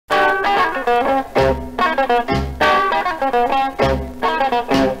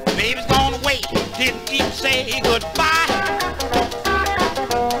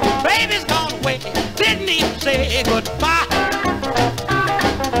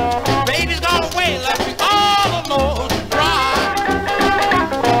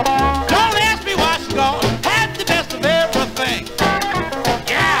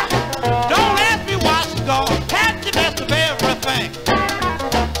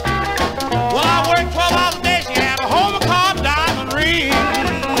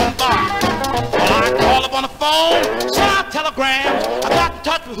phone, send out telegrams. I got in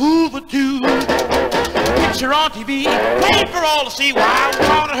touch with Hoover too. Picture on TV, played for all to see. Why I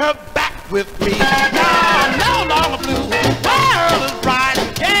wanted her back with me. Now I'm no longer blue. My earl is bright.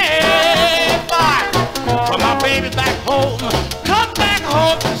 Yeah, bye. But my baby's back home. Come back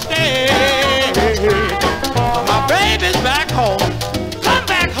home to stay. But my baby's back home. Come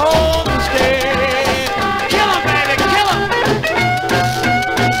back home to stay. Kill him, baby, kill him.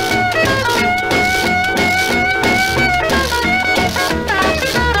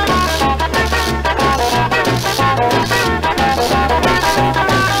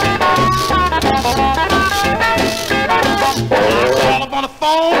 On the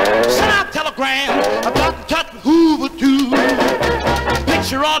phone, send out telegrams. I got in touch with Hoover too.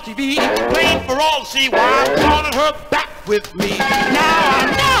 Picture on TV, playing for all to see. Why I wanted her back with me. Now